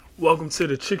Welcome to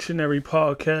the Chictionary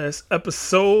Podcast,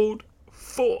 episode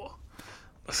 4.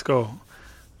 Let's go.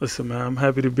 Listen, man, I'm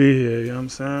happy to be here, you know what I'm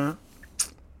saying?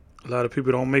 A lot of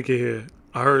people don't make it here.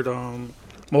 I heard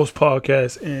most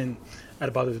podcasts end at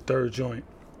about the third joint.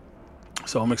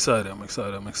 So I'm excited.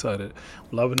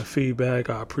 Loving the feedback.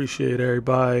 I appreciate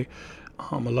everybody.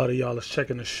 A lot of y'all is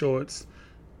checking the shorts.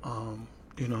 I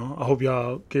hope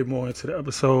y'all get more into the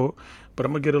episode. But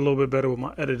I'm going to get a little bit better with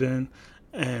my editing.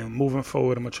 And moving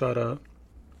forward, I'm going to try to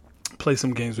play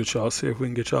some games with y'all, see if we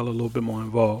can get y'all a little bit more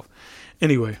involved.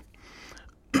 Anyway,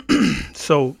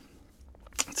 so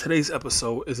today's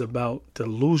episode is about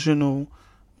delusional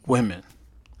women,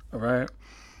 all right?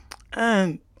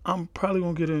 And I'm probably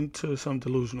going to get into some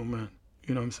delusional men,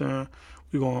 you know what I'm saying?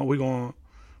 We're going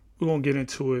to get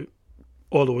into it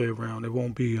all the way around. It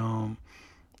won't be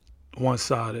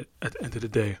one-sided at the end of the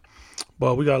day.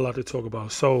 But we got a lot to talk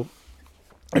about. So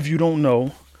if you don't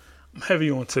know, I'm heavy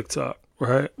on TikTok,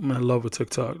 right? I'm in love with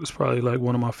TikTok. It's probably like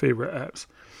one of my favorite apps.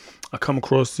 I come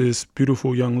across this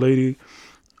beautiful young lady.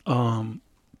 Her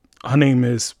name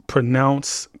is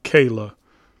Pronounce Kayla.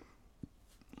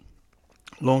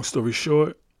 Long story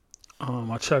short,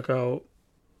 I check out,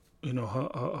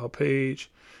 her page,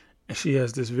 and she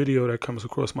has this video that comes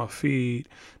across my feed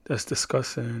that's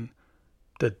discussing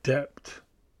the depth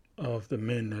of the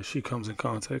men that she comes in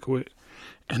contact with.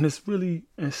 And it's really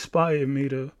inspired me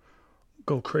to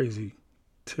go crazy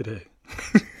today.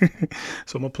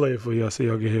 So I'm going to play it for y'all so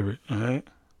y'all can hear it, all right?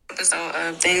 Episode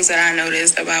of things that I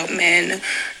noticed about men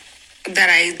that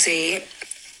I date.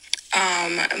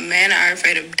 Men are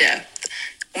afraid of death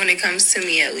when it comes to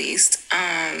me, at least.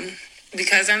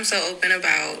 Because I'm so open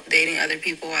about dating other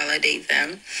people while I date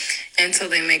them until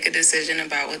they make a decision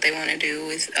about what they want to do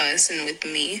with us and with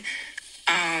me.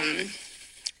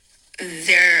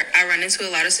 I run into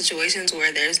a lot of situations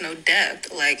where there's no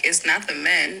depth. Like, it's not the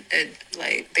men.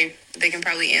 They can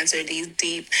probably answer these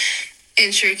deep,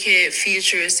 intricate,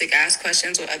 futuristic ass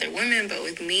questions with other women, but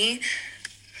with me,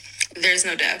 there's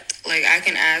no depth. Like, I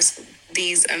can ask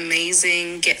these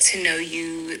amazing get to know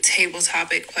you table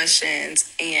topic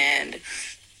questions and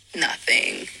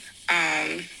nothing.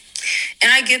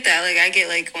 And I get that. Like, I get,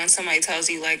 like, when somebody tells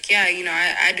you, like, yeah,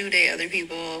 I do date other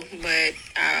people, but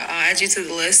I'll add you to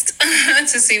the list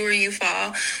to see where you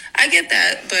fall. I get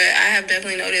that. But I have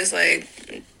definitely noticed, like,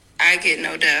 I get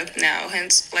no depth now.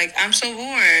 Hence, like, I'm so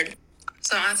bored.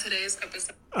 So on today's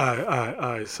episode. All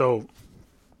right. So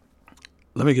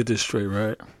let me get this straight,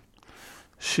 right?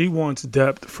 She wants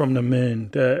depth from the men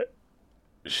that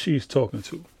she's talking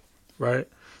to, right?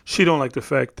 She don't like the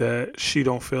fact that she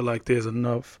don't feel like there's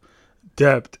enough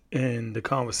depth in the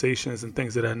conversations and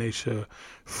things of that nature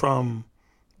from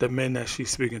the men that she's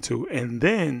speaking to. And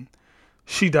then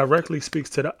she directly speaks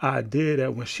to the idea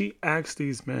that when she asks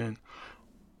these men,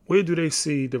 where do they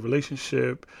see the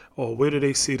relationship or where do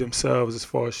they see themselves as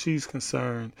far as she's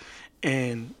concerned,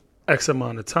 in X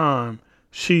amount of time,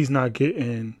 she's not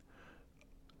getting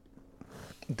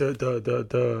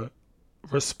the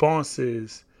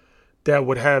responses that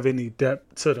would have any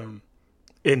depth to them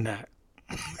in that.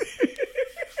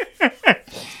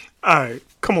 All right,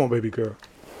 come on, baby girl.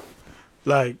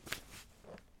 Like,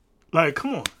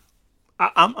 come on.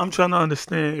 I'm trying to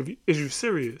understand if you're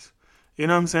serious. You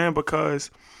know what I'm saying?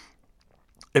 Because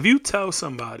if you tell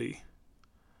somebody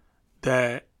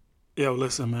that, yo,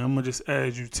 listen, man, I'm gonna just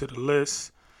add you to the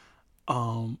list.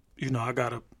 I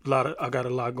got a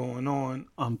lot going on.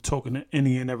 I'm talking to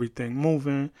any and everything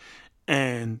moving,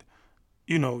 and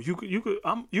you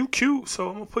cute, so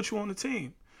I'm gonna put you on the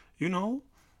team.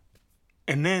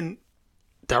 And then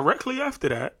directly after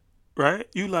that, right?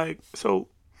 You like, so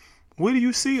where do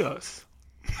you see us?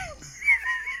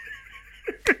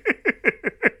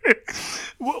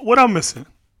 What I'm missing?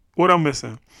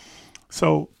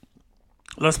 So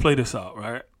let's play this out,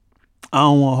 right? I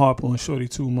don't want to harp on Shorty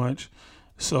too much,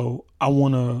 so I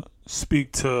want to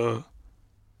speak to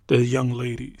the young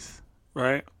ladies,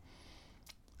 right?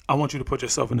 I want you to put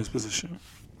yourself in this position.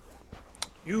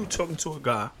 You talking to a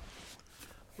guy,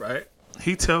 right?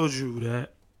 He tells you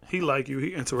that he like you,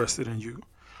 he interested in you,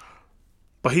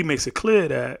 but he makes it clear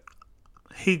that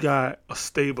he got a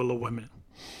stable of women.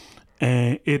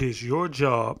 And it is your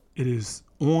job, it is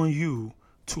on you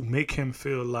to make him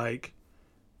feel like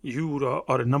you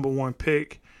are the number one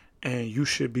pick and you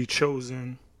should be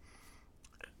chosen.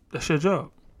 That's your job.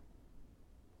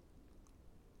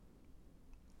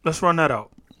 Let's run that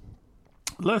out.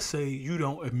 Let's say you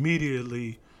don't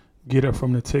immediately get up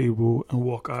from the table and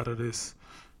walk out of this,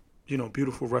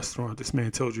 beautiful restaurant this man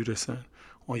told you this in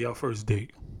on your first date.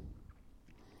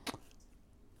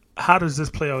 How does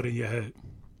this play out in your head?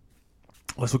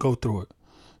 Let's go through it.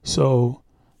 So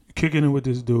you're kicking it with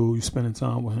this dude, you spending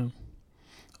time with him.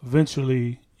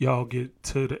 Eventually, y'all get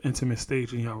to the intimate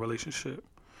stage in your relationship,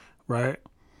 right?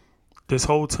 This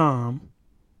whole time,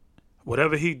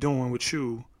 whatever he doing with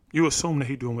you, you assume that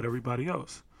he doing with everybody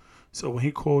else. So when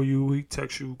he call you, he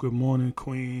text you, "Good morning,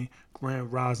 Queen,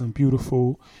 Grand Rising,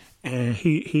 beautiful," and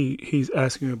he's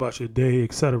asking you about your day,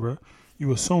 etc.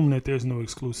 You assume that there's no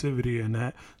exclusivity in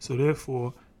that, so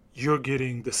therefore you're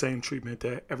getting the same treatment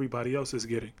that everybody else is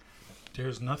getting.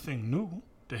 There's nothing new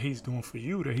that he's doing for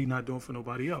you that he's not doing for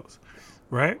nobody else,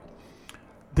 right?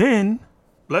 Then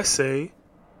let's say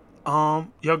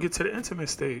y'all get to the intimate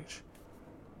stage.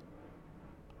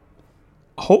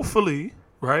 Hopefully,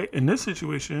 right, in this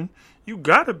situation, you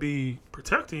gotta be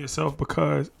protecting yourself,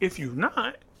 because if you're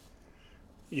not,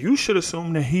 you should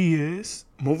assume that he is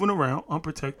moving around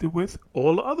unprotected with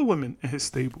all the other women in his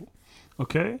stable.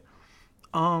 Okay?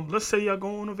 Let's say y'all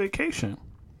go on a vacation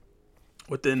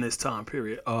within this time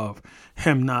period of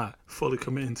him not fully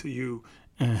committing to you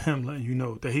and him letting you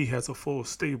know that he has a full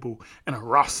stable and a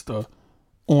roster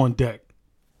on deck.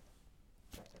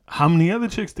 How many other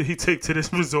chicks did he take to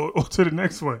this resort or to the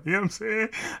next one? You know what I'm saying?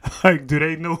 Like, do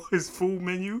they know his food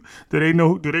menu? Do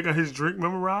they got his drink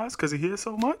memorized because he hears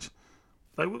so much?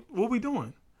 Like, what we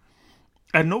doing?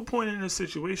 At no point in this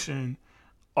situation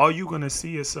are you going to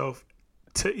see yourself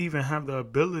to even have the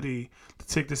ability to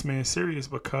take this man serious,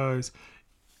 because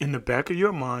in the back of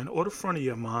your mind or the front of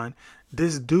your mind,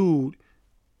 this dude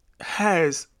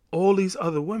has all these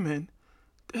other women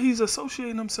that he's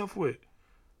associating himself with.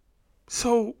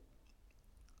 So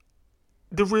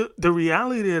the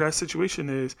reality of that situation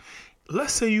is,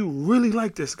 let's say you really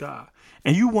like this guy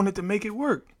and you wanted to make it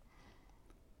work.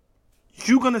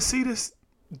 You're gonna see this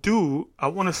dude. I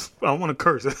wanna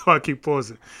curse. That's why I keep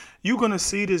pausing. You're gonna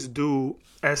see this dude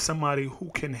as somebody who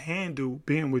can handle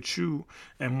being with you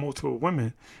and multiple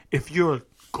women. If your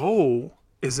goal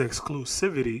is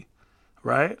exclusivity,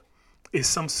 right? Is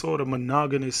some sort of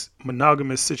monogamous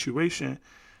situation,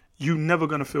 you're never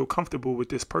gonna feel comfortable with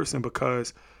this person,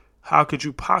 because how could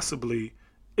you possibly,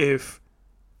 if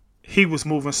he was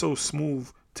moving so smooth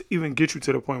to even get you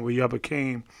to the point where y'all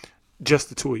became just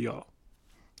the two of y'all?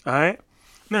 All right?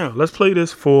 Now, let's play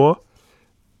this for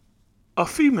a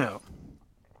female.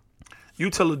 You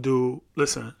tell a dude,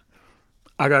 "Listen,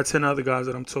 I got 10 other guys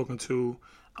that I'm talking to.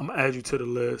 I'm going to add you to the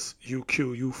list. You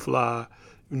cute, you fly.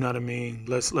 You know what I mean?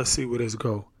 Let's see where this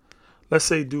go." Let's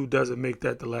say dude doesn't make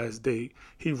that the last date.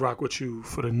 He rock with you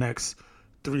for the next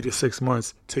 3 to 6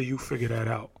 months till you figure that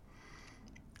out.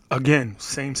 Again,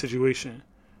 same situation.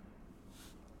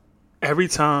 Every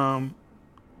time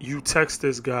you text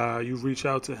this guy, you reach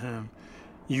out to him,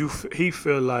 he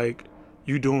feel like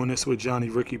you doing this with Johnny,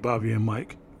 Ricky, Bobby, and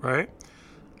Mike, right?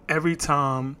 Every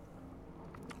time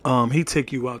he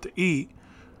take you out to eat,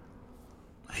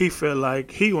 he feel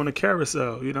like he on a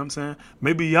carousel, you know what I'm saying?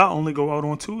 Maybe y'all only go out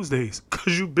on Tuesdays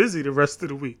because you busy the rest of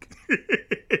the week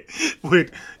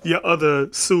with your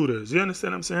other suitors. You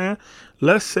understand what I'm saying?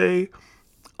 Let's say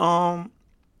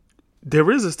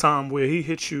there is this time where he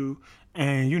hits you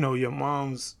and, you know, your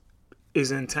mom's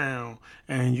is in town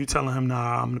and you telling him,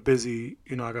 "Nah, I'm busy.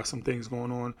 You know, I got some things going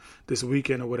on this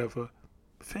weekend," or whatever.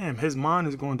 Fam, his mind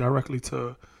is going directly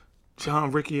to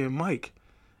John, Ricky, and Mike.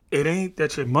 It ain't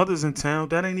that your mother's in town.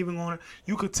 That ain't even going to...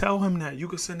 You could tell him that. You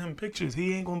could send him pictures.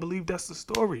 He ain't going to believe that's the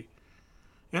story.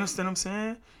 You understand what I'm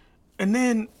saying? And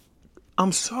then,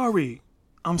 I'm sorry.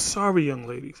 I'm sorry, young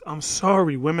ladies. I'm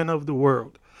sorry, women of the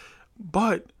world.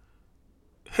 But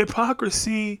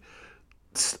hypocrisy,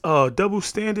 double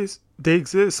standards, they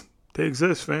exist. They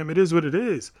exist, fam. It is what it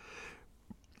is.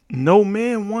 No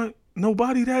man want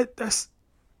nobody that's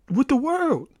with the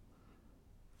world.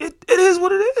 It is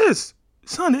what it is.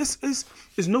 Son, it's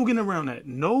no getting around that.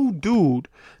 No dude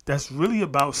that's really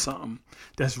about something,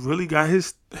 that's really got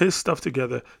his stuff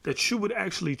together, that you would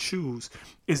actually choose,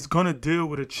 is gonna deal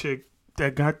with a chick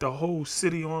that got the whole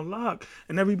city on lock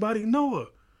and everybody know her.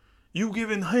 You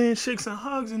giving handshakes and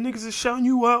hugs and niggas is shouting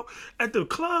you out at the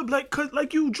club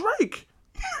like you Drake.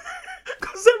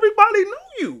 Cause everybody know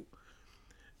you.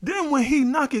 Then when he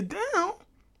knock it down,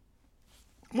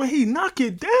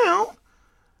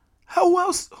 who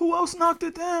else knocked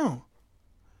it down?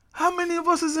 How many of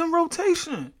us is in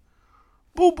rotation?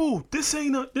 Boo boo, this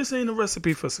ain't a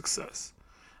recipe for success.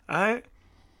 Alright?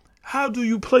 How do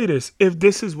you play this if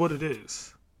this is what it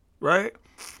is? Right?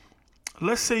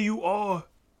 Let's say you are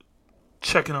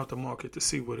checking out the market to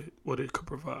see what it could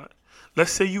provide.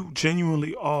 Let's say you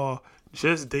genuinely are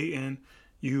just dating.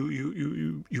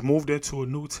 You moved into a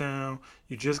new town.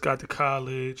 You just got to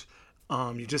college.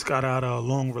 You just got out of a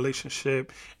long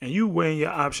relationship, and you weighing your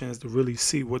options to really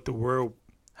see what the world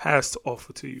has to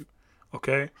offer to you.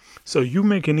 Okay? So you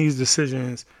making these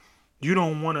decisions, you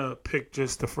don't want to pick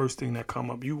just the first thing that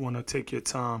come up. You want to take your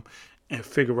time and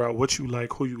figure out what you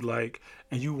like, who you like,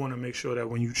 and you want to make sure that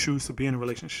when you choose to be in a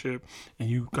relationship and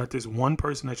you got this one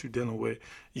person that you're dealing with,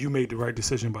 you made the right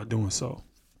decision by doing so.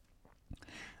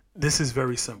 This is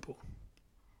very simple.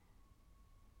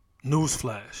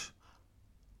 Newsflash.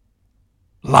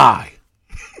 Lie.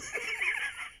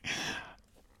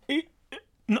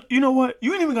 You know what?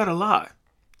 You ain't even got to lie.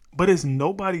 But it's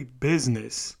nobody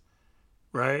business,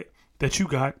 right, that you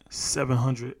got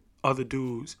 700 other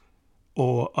dudes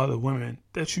or other women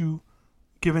that you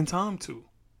giving time to.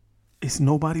 It's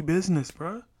nobody business,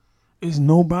 bruh. It's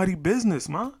nobody business,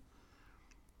 man.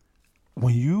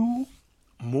 When you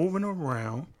moving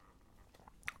around,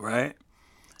 right,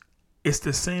 it's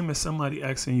the same as somebody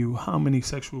asking you, how many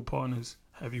sexual partners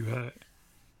have you had?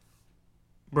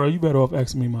 Bro, you better off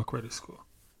asking me my credit score.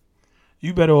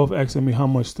 You better off asking me how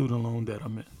much student loan debt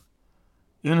I'm in.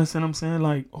 You understand what I'm saying?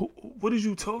 Like, what is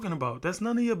you talking about? That's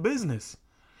none of your business.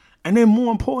 And then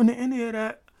more important than any of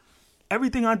that,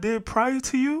 everything I did prior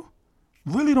to you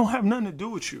really don't have nothing to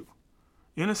do with you.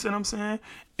 You understand what I'm saying?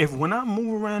 If when I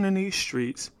move around in these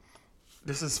streets,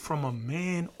 this is from a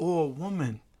man or a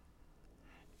woman.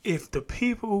 If the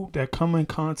people that come in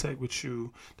contact with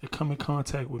you, that come in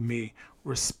contact with me,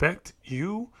 respect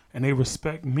you and they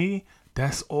respect me,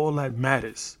 that's all that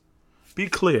matters. Be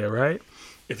clear, right?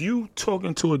 If you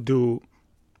talking to a dude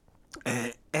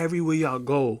and everywhere y'all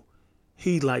go,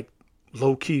 he like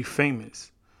low-key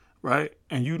famous, right?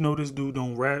 And you know this dude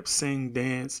don't rap, sing,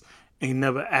 dance, ain't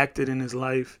never acted in his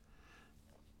life.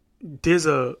 There's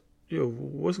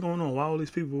what's going on? Why all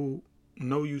these people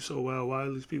know you so well? Why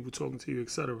are these people talking to you,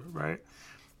 etc., right?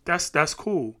 That's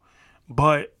cool.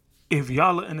 But if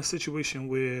y'all are in a situation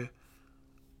where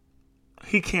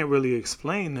he can't really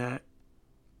explain that,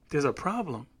 there's a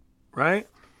problem, right?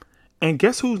 And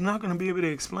guess who's not going to be able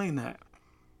to explain that?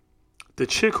 The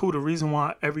chick who the reason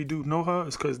why every dude know her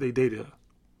is because they dated her.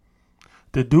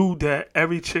 The dude that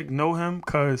every chick know him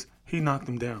because he knocked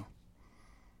him down.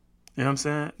 You know what I'm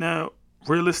saying? Now,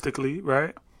 realistically,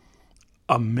 right,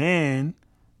 a man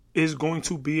is going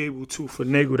to be able to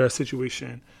finagle that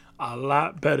situation a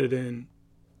lot better than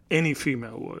any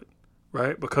female would,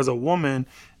 right? Because a woman,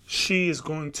 she is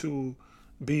going to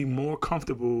be more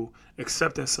comfortable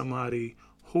accepting somebody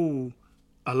who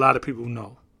a lot of people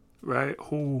know, right?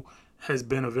 Who has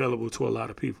been available to a lot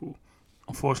of people.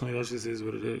 Unfortunately, that just is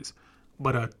what it is.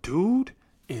 But a dude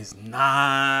is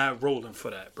not rolling for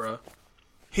that, bro.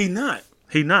 He not.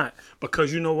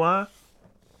 Because you know why?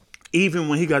 Even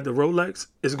when he got the Rolex,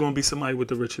 it's going to be somebody with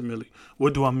the Richard Mille.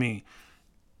 What do I mean?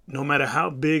 No matter how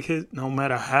big his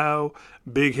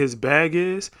bag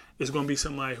is, it's going to be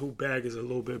somebody whose bag is a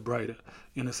little bit brighter.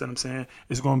 You understand what I'm saying?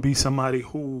 It's going to be somebody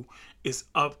who is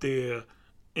up there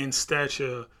in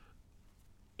stature,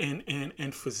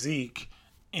 in physique,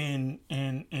 in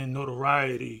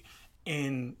notoriety,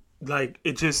 in like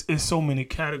it's so many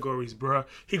categories, bro.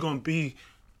 He going to be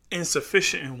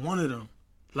insufficient in one of them.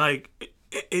 Like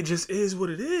it just is what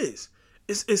it is.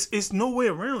 It's no way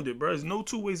around it, bro. There's no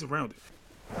two ways around it.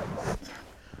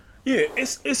 Yeah,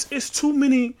 it's too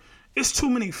many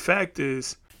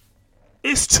factors.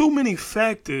 It's too many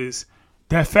factors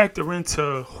that factor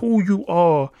into who you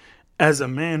are as a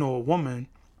man or a woman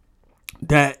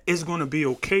that it's going to be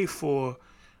okay for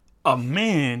a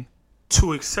man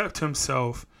to accept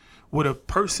himself with a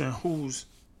person who's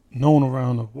known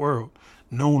around the world,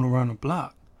 known around the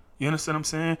block. You understand what I'm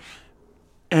saying?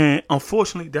 And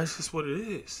unfortunately, that's just what it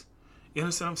is. You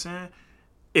understand what I'm saying?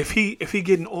 If he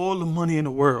getting all the money in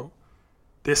the world,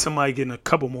 there's somebody getting a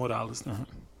couple more dollars than him.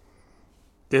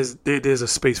 There's a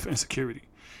space for insecurity.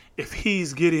 If he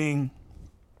is an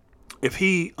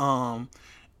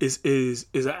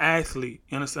athlete,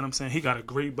 you understand what I'm saying? He got a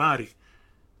great body.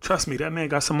 Trust me, that man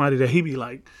got somebody that he be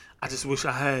like, I just wish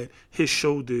I had his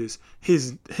shoulders,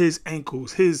 his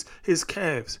ankles, his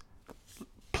calves.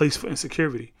 Place for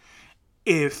insecurity.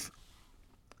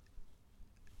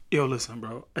 Listen,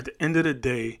 bro, at the end of the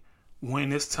day,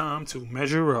 when it's time to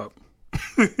measure up,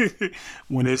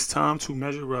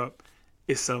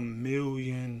 it's a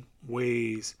million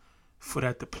ways for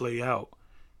that to play out.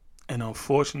 And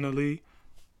unfortunately,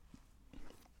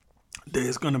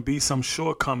 there's going to be some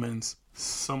shortcomings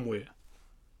somewhere.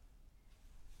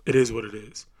 It is what it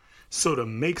is. So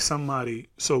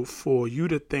for you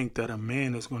to think that a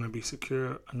man is going to be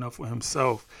secure enough with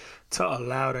himself to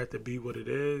allow that to be what it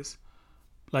is,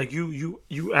 like you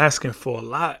asking for a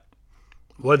lot.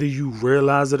 Whether you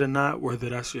realize it or not, whether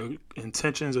that's your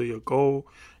intentions or your goal,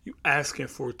 you asking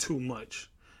for too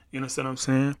much. You understand what I'm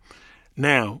saying?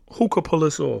 Now, who could pull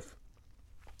this off?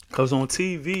 Because on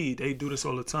TV, they do this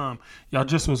all the time. Y'all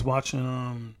just was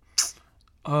watching,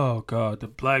 oh, God, the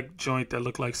black joint that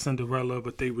looked like Cinderella,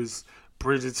 but they was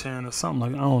Bridgerton or something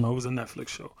like, I don't know. It was a Netflix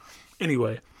show.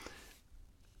 Anyway,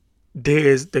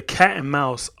 there's the cat and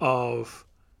mouse of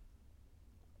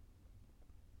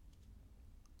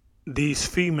these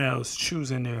females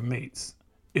choosing their mates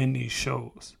in these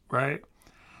shows, right?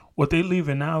 What they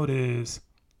leaving out is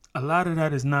a lot of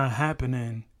that is not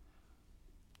happening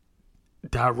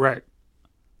direct,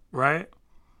 right?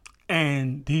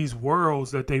 And these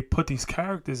worlds that they put these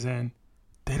characters in,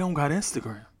 they don't got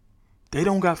Instagram. They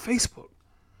don't got Facebook.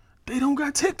 They don't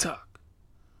got TikTok.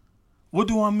 What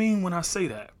do I mean when I say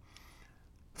that?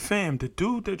 Fam, the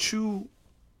dude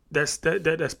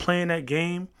that's playing that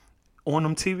game on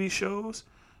them TV shows,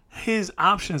 his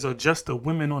options are just the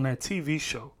women on that TV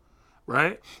show,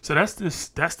 right? So that's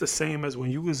the same as when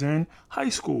you was in high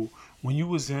school, when you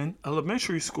was in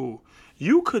elementary school.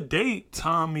 You could date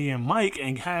Tommy and Mike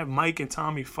and have Mike and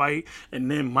Tommy fight, and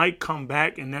then Mike come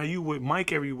back, and now you with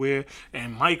Mike everywhere,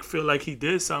 and Mike feel like he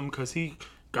did something because he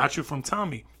got you from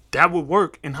Tommy. That would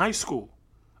work in high school,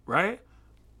 right?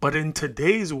 But in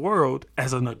today's world,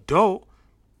 as an adult,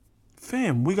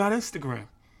 fam, we got Instagram.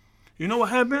 You know what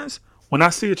happens? When I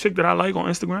see a chick that I like on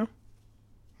Instagram,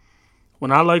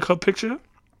 when I like her picture,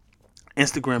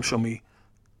 Instagram show me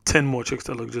 10 more chicks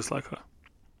that look just like her.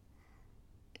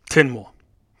 10 more.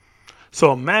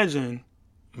 So imagine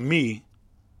me.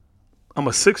 I'm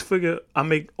a I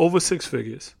make over 6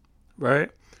 figures, right?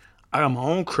 I got my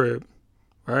own crib,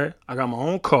 right? I got my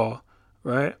own car,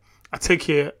 right? I take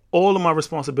care of all of my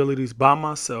responsibilities by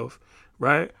myself,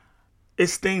 right?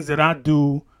 It's things that I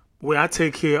do where I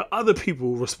take care of other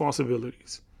people's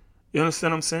responsibilities. You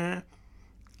understand what I'm saying?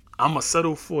 I'm going to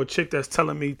settle for a chick that's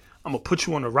telling me I'm going to put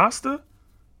you on the roster?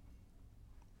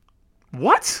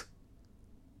 What?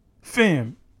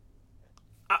 Fam,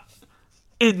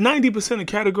 in 90% of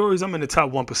categories, I'm in the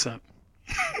top 1%.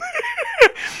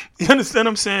 You understand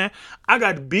what I'm saying? I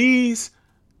got bees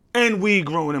and weed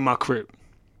growing in my crib.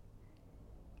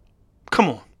 Come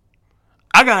on.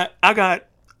 I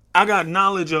got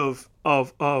knowledge of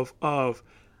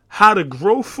how to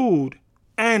grow food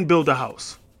and build a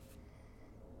house.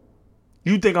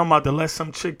 You think I'm about to let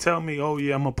some chick tell me, oh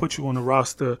yeah, I'm gonna put you on the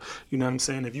roster, you know what I'm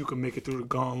saying, if you can make it through the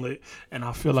gauntlet and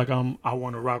I feel like I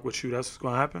wanna rock with you, that's what's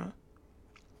gonna happen?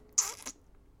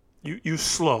 You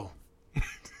slow.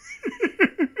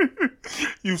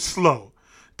 You slow.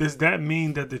 Does that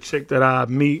mean that the chick that I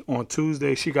meet on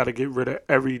Tuesday, she gotta get rid of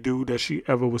every dude that she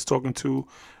ever was talking to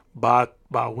by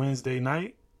Wednesday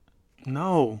night?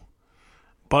 No.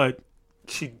 But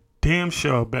she damn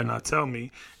sure better not tell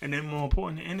me. And then more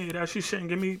important than any of that, she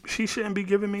shouldn't be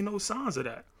giving me no signs of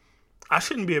that. I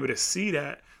shouldn't be able to see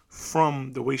that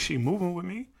from the way she moving with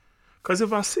me. Because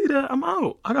if I see that, I'm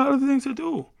out. I got other things to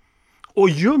do. Or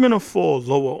you're going to fall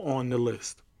lower on the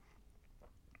list.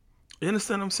 You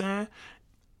understand what I'm saying?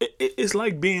 It's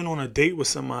like being on a date with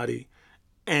somebody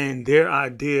and their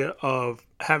idea of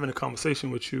having a conversation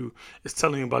with you is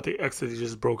telling you about the ex that they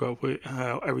just broke up with and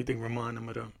how everything remind them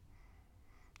of them.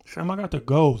 Fam, I got to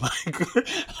go.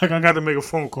 Like I got to make a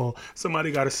phone call.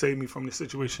 Somebody got to save me from this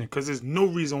situation because there's no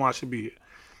reason why I should be here.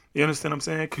 You understand what I'm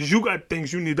saying? Because you got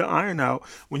things you need to iron out.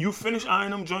 When you finish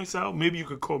ironing them joints out, maybe you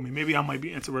could call me. Maybe I might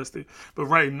be interested. But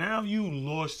right now, you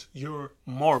lost your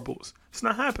marbles. It's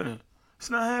not happening. It's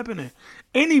not happening.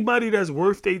 Anybody that's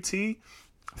worth their tea,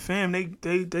 fam,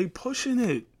 they pushing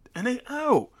it. And they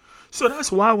out. So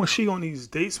that's why when she on these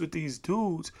dates with these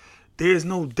dudes, there's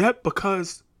no depth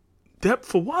because... Depth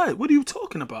for what? What are you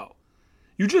talking about?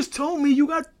 You just told me you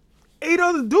got 8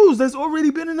 other dudes that's already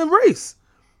been in the race.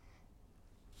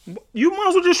 You might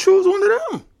as well just choose one of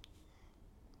them.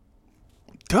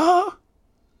 Duh.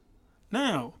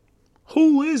 Now,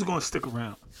 who is going to stick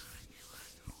around?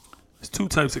 There's 2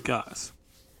 types of guys.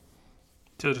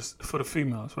 Just for the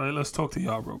females, right? Let's talk to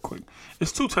y'all real quick.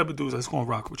 There's 2 types of dudes that's going to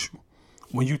rock with you.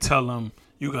 When you tell them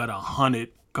you got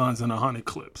 100 guns and 100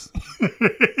 clips.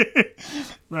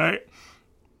 Right?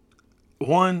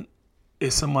 One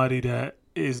is somebody that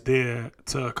is there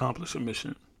to accomplish a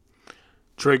mission.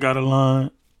 Dre got a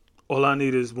line. All I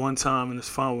need is one time and it's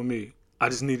fine with me. I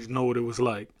just need to know what it was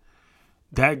like.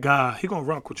 That guy, he gonna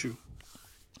rock with you.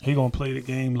 He gonna play the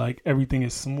game like everything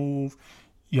is smooth.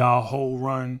 Y'all whole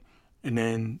run. And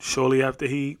then shortly after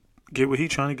he get what he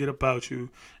trying to get about you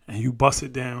and you bust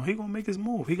it down, he gonna make his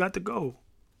move. He got to go.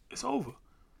 It's over.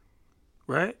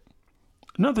 Right?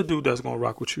 Another dude that's gonna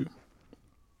rock with you.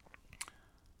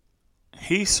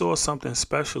 He saw something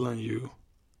special in you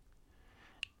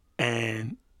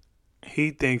and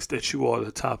he thinks that you are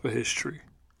the top of his tree.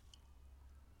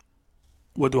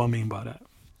 What do I mean by that?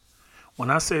 When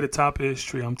I say the top of his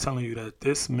tree, I'm telling you that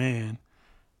this man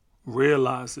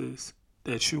realizes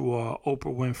that you are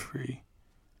Oprah Winfrey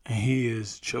and he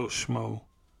is Joe Schmo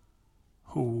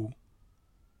who,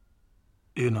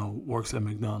 works at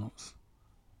McDonald's.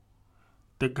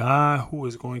 The guy who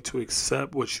is going to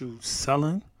accept what you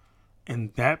selling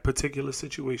in that particular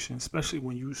situation, especially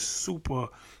when you super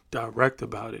direct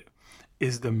about it,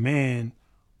 is the man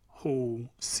who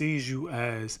sees you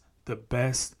as the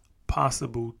best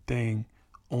possible thing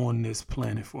on this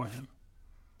planet for him.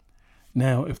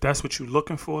 Now, if that's what you're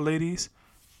looking for, ladies,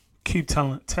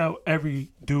 tell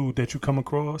every dude that you come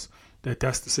across that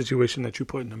that's the situation that you're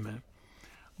putting them in.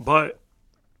 But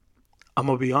I'm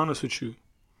gonna be honest with you,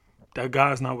 that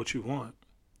guy's not what you want,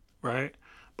 right?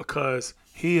 Because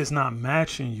he is not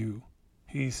matching you.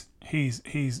 He's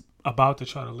about to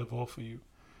try to live off of you.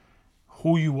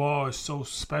 Who you are is so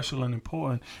special and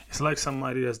important. It's like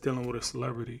somebody that's dealing with a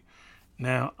celebrity.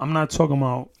 Now, I'm not talking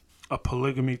about a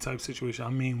polygamy type situation. I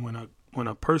mean when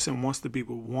a person wants to be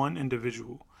with one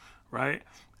individual, right?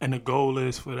 And the goal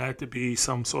is for that to be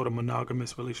some sort of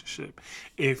monogamous relationship.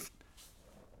 If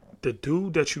the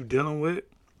dude that you're dealing with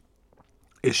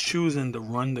is choosing to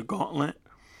run the gauntlet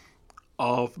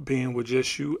of being with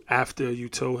just you after you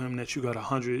told him that you got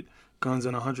 100 guns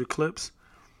and 100 clips,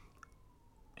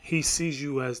 he sees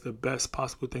you as the best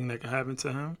possible thing that can happen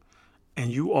to him,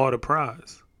 and you are the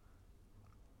prize.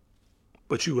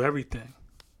 But you everything.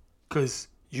 Because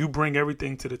you bring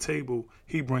everything to the table,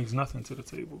 he brings nothing to the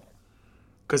table.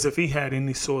 Because if he had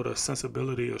any sort of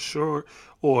sensibility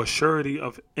or surety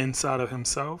of inside of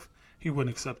himself, he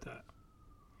wouldn't accept that.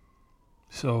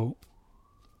 So,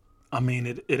 I mean,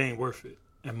 it ain't worth it,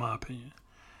 in my opinion.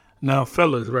 Now,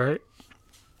 fellas, right?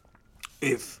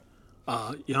 If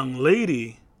a young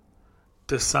lady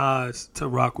decides to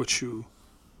rock with you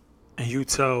and you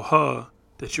tell her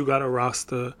that you got a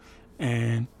roster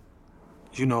and,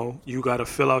 you got to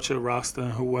fill out your roster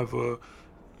and whoever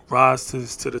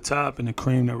rises to the top and the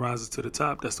cream that rises to the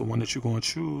top, that's the one that you're going to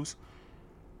choose.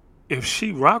 If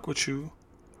she rock with you,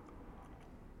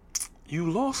 you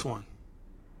lost one.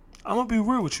 I'm going to be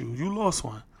real with you. You lost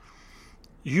one.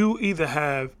 You either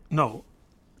have... No.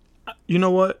 You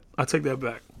know what? I take that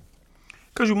back.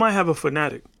 Because you might have a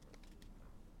fanatic.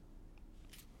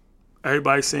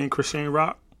 Everybody saying Christian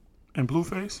Rock and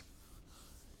Blueface.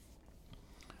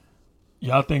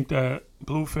 Y'all think that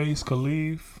Blueface could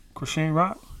leave Christian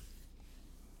Rock?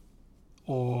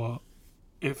 Or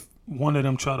if one of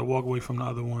them try to walk away from the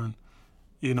other one,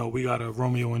 we got a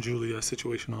Romeo and Juliet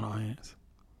situation on our hands.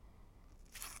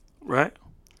 Right?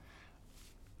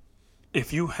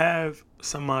 If you have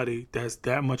somebody that's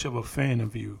that much of a fan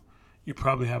of you, you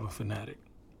probably have a fanatic.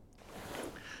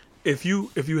 If you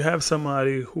have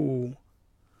somebody who,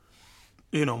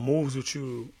 moves with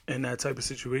you in that type of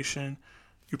situation,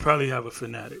 you probably have a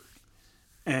fanatic.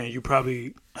 And you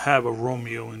probably have a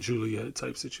Romeo and Juliet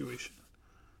type situation.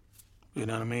 You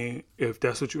know what I mean? If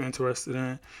that's what you're interested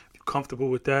in, if you're comfortable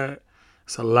with that,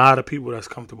 it's a lot of people that's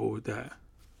comfortable with that.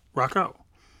 Rock out.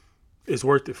 It's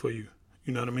worth it for you.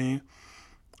 You know what I mean?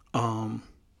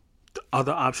 The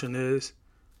other option is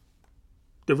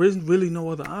there isn't really no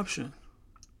other option.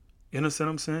 You understand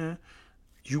what I'm saying?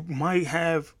 You might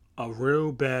have a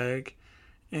real bag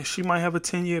and she might have a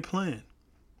 10-year plan.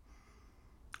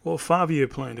 Or a 5-year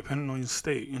plan, depending on your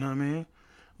state. You know what I mean?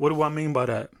 What do I mean by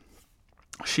that?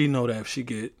 She know that if she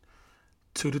get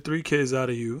 2 to 3 kids out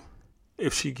of you,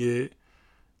 if she get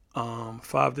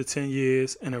 5 to 10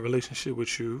 years in a relationship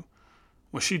with you,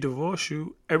 when she divorce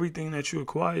you, everything that you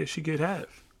acquire, she get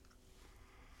half.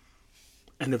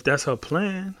 And if that's her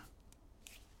plan,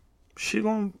 she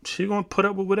gonna put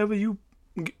up with whatever you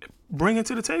bring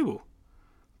into the table.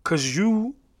 Cause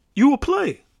you will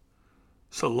play.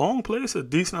 It's a long play. It's a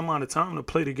decent amount of time to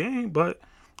play the game, but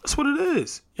that's what it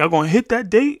is. Y'all gonna hit that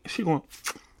date. She gonna...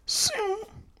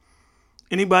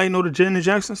 Anybody know the Janet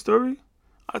Jackson story?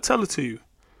 I'll tell it to you.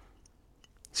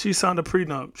 She signed a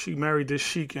prenup. She married this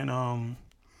sheik in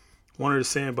one of the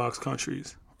sandbox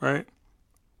countries, right?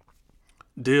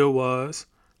 Deal was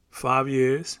 5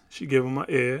 years. She gave him an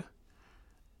heir.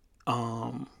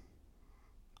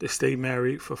 They stayed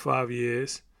married for 5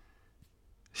 years.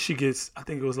 She gets, I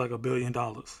think it was like $1 billion.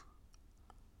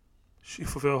 She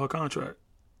fulfilled her contract.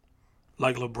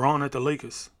 Like LeBron at the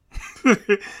Lakers.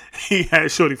 He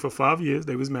had Shorty for 5 years.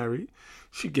 They was married.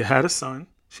 She had a son.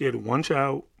 She had one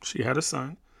child. She had a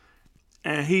son.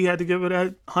 And he had to give her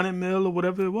that 100 mil or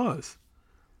whatever it was.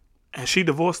 And she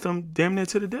divorced him damn near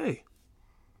to the day.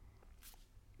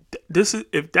 This is,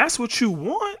 if that's what you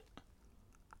want,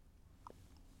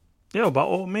 Yo, by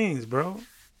all means, bro.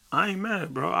 I ain't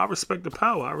mad, bro. I respect the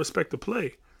power. I respect the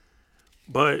play.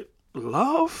 But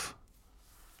love?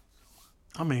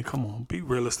 I mean, come on. Be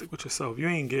realistic with yourself. You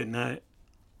ain't getting that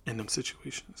in them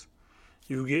situations.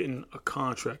 You getting a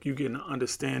contract. You getting an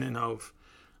understanding of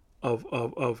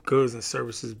goods and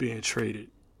services being traded.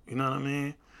 You know what I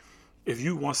mean? If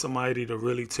you want somebody to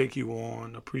really take you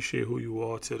on, appreciate who you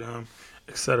are to them,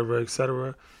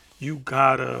 etc., you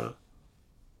gotta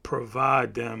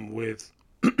provide them with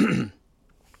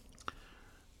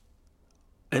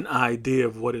an idea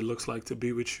of what it looks like to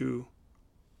be with you,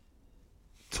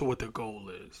 to what the goal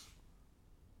is.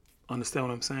 Understand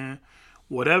what I'm saying?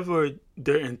 Whatever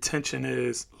their intention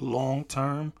is long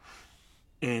term,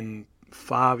 in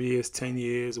 5 years, 10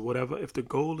 years, whatever, if the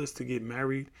goal is to get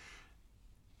married,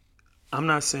 I'm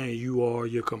not saying you are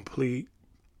your complete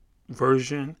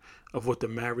version of what the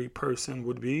married person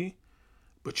would be,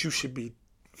 but you should be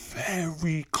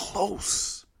very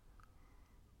close,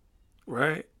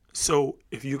 right? So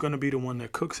if you're gonna be the one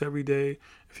that cooks every day,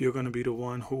 if you're gonna be the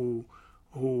one who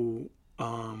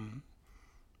um,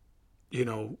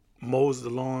 mows the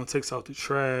lawn, takes out the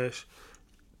trash,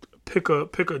 pick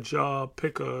a job,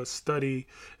 pick a study.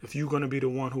 If you're gonna be the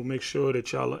one who makes sure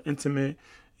that y'all are intimate,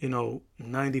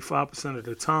 95% of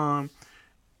the time,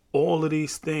 all of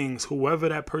these things, whoever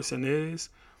that person is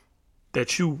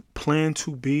that you plan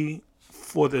to be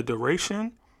for the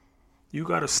duration, you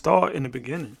gotta start in the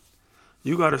beginning.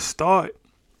 You gotta start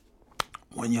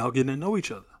when y'all getting to know each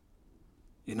other.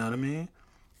 You know what I mean?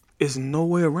 There's no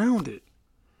way around it.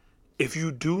 If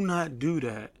you do not do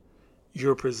that,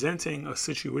 you're presenting a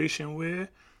situation where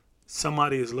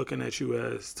somebody is looking at you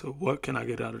as to what can I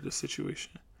get out of this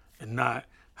situation and not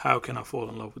how can I fall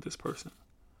in love with this person.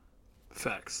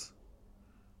 Facts.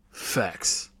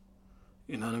 Facts.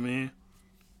 You know what I mean?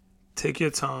 Take your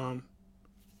time.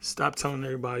 Stop telling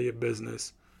everybody your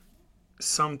business.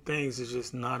 Some things is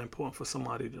just not important for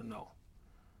somebody to know.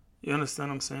 You understand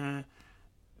what I'm saying?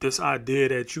 This idea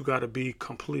that you got to be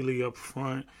completely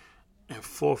upfront and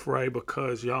forthright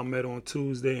because y'all met on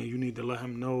Tuesday and you need to let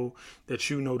him know that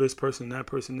you know this person, that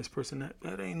person, this person,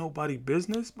 that ain't nobody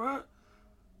business, bro.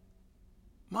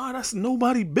 Ma, that's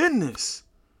nobody business.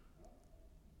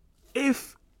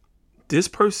 If this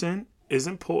person is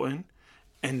important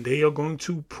and they are going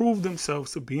to prove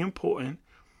themselves to be important,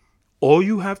 all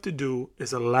you have to do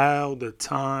is allow the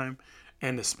time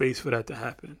and the space for that to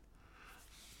happen.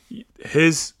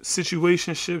 His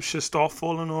situationship should start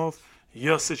falling off.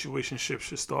 Your situationship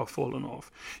should start falling off.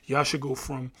 Y'all should go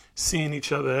from seeing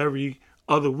each other every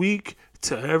other week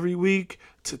to every week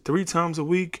to 3 times a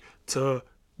week to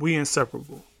we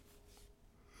inseparable.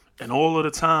 And all of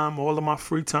the time, all of my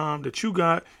free time that you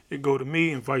got, it go to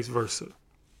me and vice versa.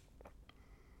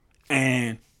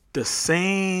 And the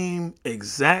same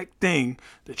exact thing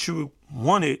that you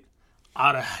wanted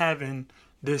out of having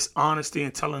this honesty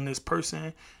and telling this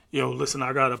person, listen,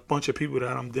 I got a bunch of people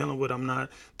that I'm dealing with. I'm not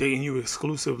dating you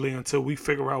exclusively until we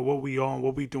figure out what we are and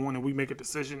what we doing and we make a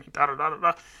decision. Da da da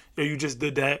da da. You just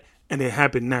did that and it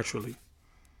happened naturally.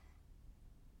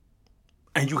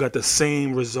 And you got the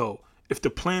same result. If the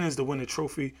plan is to win the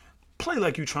trophy, play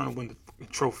like you trying to win the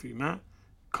trophy, man.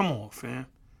 Come on, fam.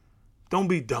 Don't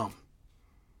be dumb.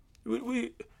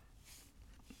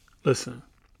 Listen.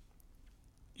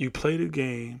 You play the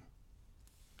game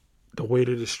the way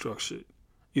that it's structured.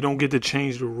 You don't get to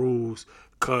change the rules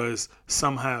because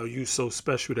somehow you so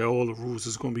special that all the rules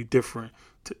is going to be different.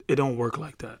 It don't work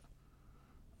like that.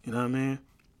 You know what I mean?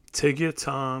 Take your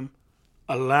time.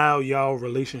 Allow y'all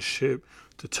relationship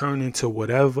to turn into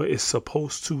whatever it's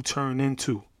supposed to turn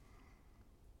into.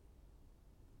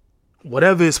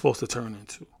 Whatever it's supposed to turn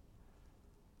into.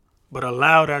 But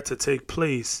allow that to take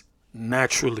place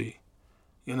naturally.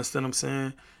 You understand what I'm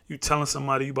saying? You telling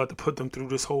somebody you about to put them through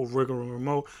this whole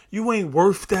rigmarole. You ain't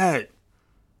worth that.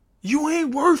 You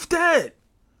ain't worth that.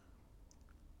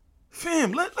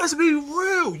 Fam, let's be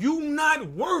real. You not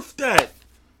worth that.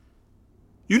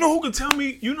 You know who could tell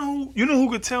me? You know who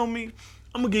could tell me?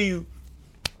 I'm gonna give you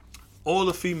all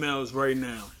the females right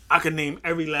now. I can name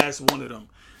every last one of them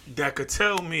that could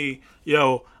tell me,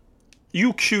 yo,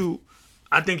 you cute.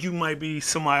 I think you might be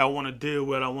somebody I want to deal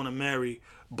with, I want to marry,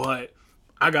 but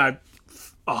I got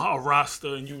a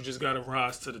roster and you just got to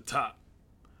rise to the top.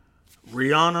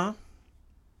 Rihanna.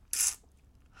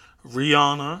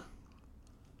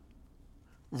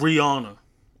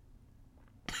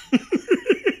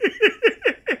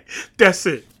 That's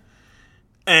it.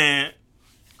 And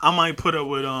I might put up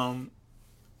with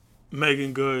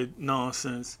Megan Good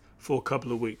nonsense for a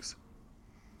couple of weeks.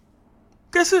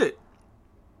 That's it.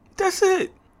 That's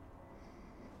it.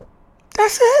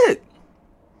 That's it.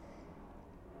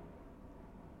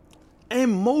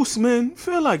 And most men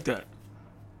feel like that.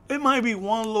 It might be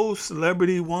one little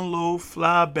celebrity, one little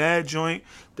fly bad joint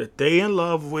that they in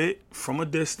love with from a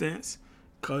distance.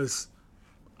 Cause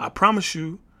I promise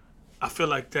you, I feel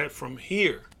like that from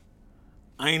here.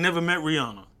 I ain't never met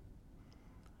Rihanna.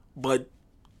 But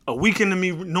a week into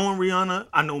me knowing Rihanna,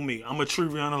 I know me. I'm gonna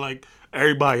treat Rihanna like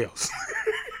everybody else.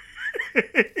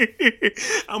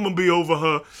 I'm gonna be over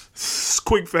her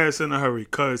quick, fast, in a hurry.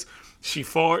 Cause she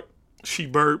fart, she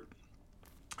burp,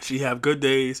 she have good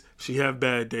days, she have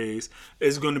bad days.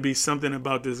 It's gonna be something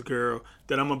about this girl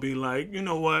that I'm gonna be like, you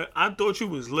know what? I thought you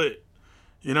was lit.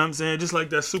 You know what I'm saying? Just like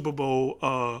that Super Bowl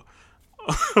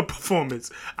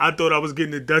performance. I thought I was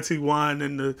getting the dirty wine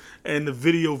and the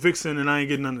video vixen, and I ain't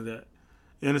getting none of that.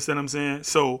 You understand what I'm saying?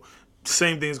 So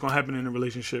same thing is gonna happen in a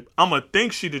relationship. I'ma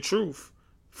think she the truth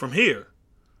from here,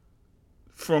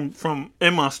 from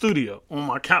in my studio on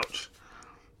my couch,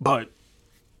 but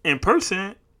in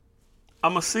person,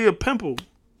 I'ma see a pimple.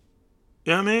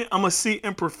 You know what I mean? I'ma see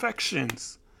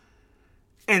imperfections,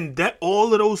 and that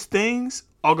all of those things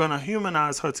are gonna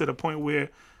humanize her to the point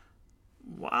where,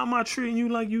 why am I treating you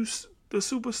like you the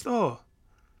superstar?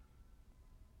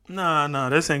 Nah,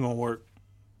 this ain't gonna work.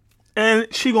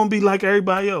 And she gonna be like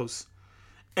everybody else.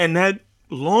 And that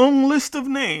long list of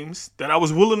names that I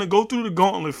was willing to go through the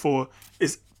gauntlet for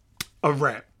is a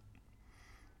wrap.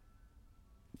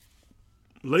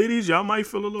 Ladies, y'all might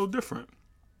feel a little different.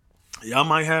 Y'all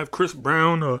might have Chris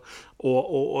Brown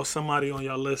or somebody on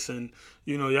y'all list, and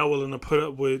you know y'all willing to put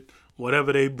up with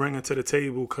whatever they bring to the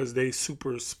table because they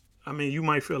super. I mean, you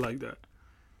might feel like that.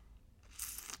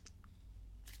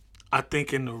 I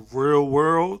think in the real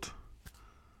world,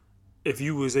 if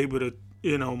you was able to,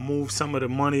 you know, move some of the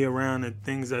money around and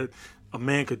things that a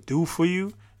man could do for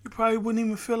you, you probably wouldn't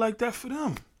even feel like that for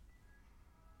them.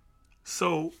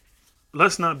 So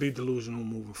let's not be delusional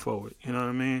moving forward. You know what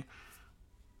I mean?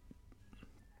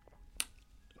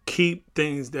 Keep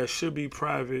things that should be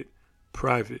private,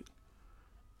 private.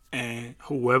 And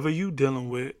whoever you dealing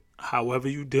with, however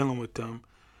you dealing with them,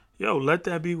 yo, let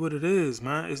that be what it is,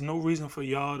 man. There's no reason for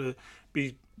y'all to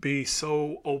be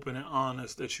so open and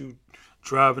honest that you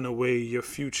driving away your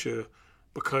future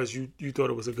because you thought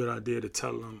it was a good idea to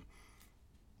tell them,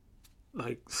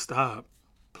 like, stop,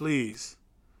 please.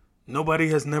 Nobody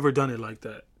has never done it like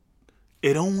that.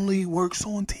 It only works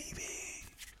on TV.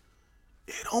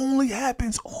 It only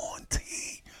happens on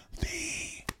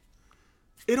TV.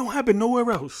 It don't happen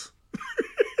nowhere else.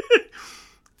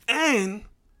 And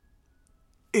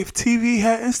if TV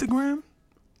had Instagram,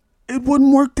 it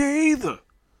wouldn't work there either.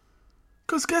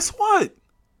 Because guess what?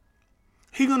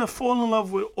 He gonna fall in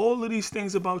love with all of these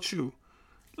things about you.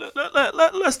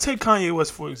 Let's take Kanye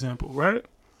West, for example, right?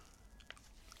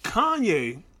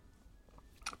 Kanye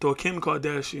thought Kim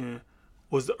Kardashian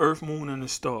was the earth, moon, and the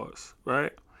stars,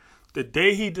 right? The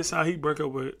day he decided he'd break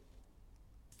up with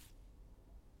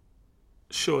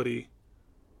Shorty,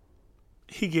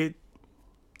 he get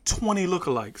 20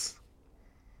 lookalikes.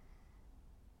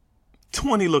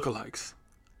 20 lookalikes.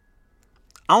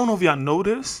 I don't know if y'all know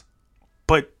this,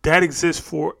 but that exists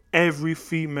for every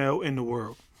female in the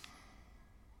world.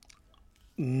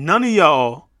 None of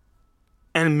y'all,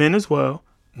 and men as well,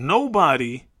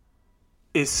 nobody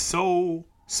is so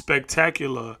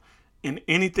spectacular in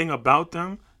anything about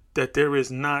them that there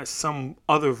is not some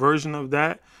other version of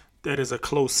that is a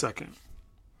close second.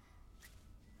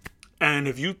 And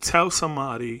if you tell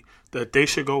somebody that they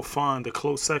should go find a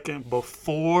close second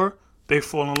before they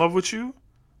fall in love with you,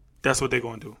 that's what they're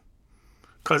going to do.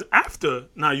 Because after,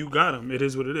 now you got them. It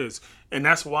is what it is. And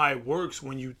that's why it works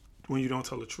when you don't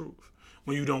tell the truth.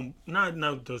 When you don't, not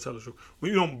don't tell the truth.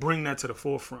 When you don't bring that to the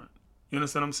forefront. You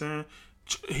understand what I'm saying?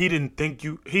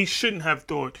 He shouldn't have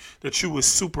thought that you was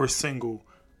super single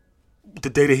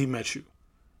the day that he met you.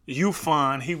 You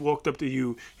fine, he walked up to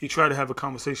you, he tried to have a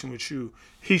conversation with you.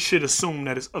 He should assume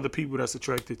that it's other people that's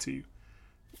attracted to you.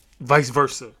 Vice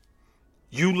versa.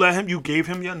 You gave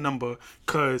him your number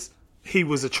because he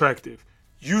was attractive.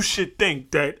 You should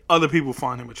think that other people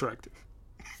find him attractive.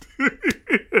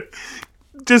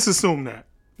 Just assume that.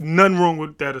 Nothing wrong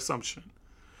with that assumption.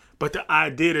 But the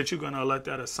idea that you're going to let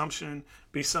that assumption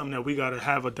be something that we got to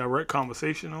have a direct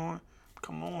conversation on,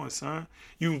 come on, son.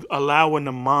 You allowing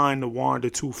the mind to wander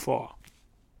too far.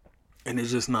 And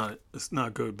it's not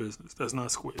good business. That's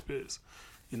not square biz.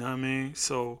 You know what I mean?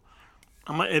 So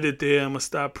I'm going to edit there. I'm going to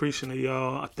stop preaching to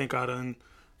y'all. I think I done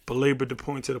belabored the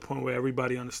point to the point where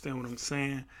everybody understand what I'm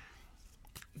saying.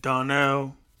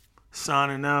 Darnell,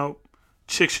 signing out.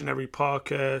 Chictionary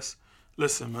Podcast.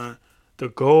 Listen, man. The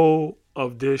goal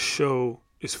of this show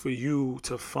is for you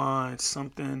to find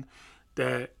something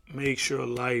that makes your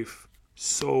life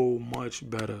so much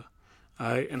better.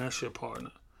 All right, and that's your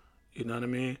partner. You know what I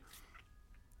mean?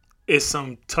 It's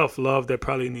some tough love that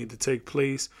probably need to take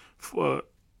place for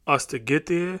us to get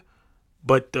there.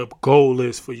 But the goal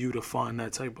is for you to find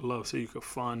that type of love so you can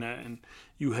find that and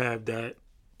you have that,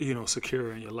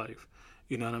 secure in your life.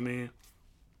 You know what I mean?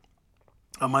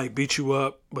 I might beat you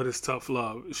up, but it's tough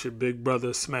love. It's your big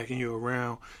brother smacking you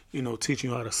around,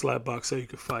 teaching you how to slap box so you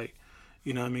can fight.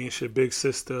 You know what I mean? It's your big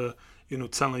sister,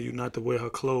 telling you not to wear her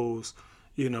clothes,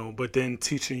 but then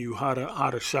teaching you how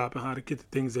to shop and how to get the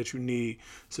things that you need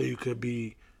so you could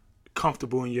be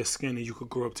comfortable in your skin and you could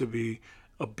grow up to be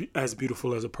as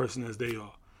beautiful as a person as they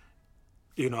are.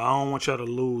 I don't want y'all to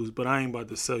lose, but I ain't about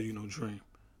to sell you no dream.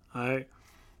 All right?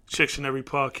 Dictionary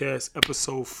Podcast,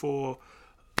 episode 4,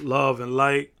 Love and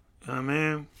Light. You know what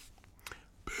I mean?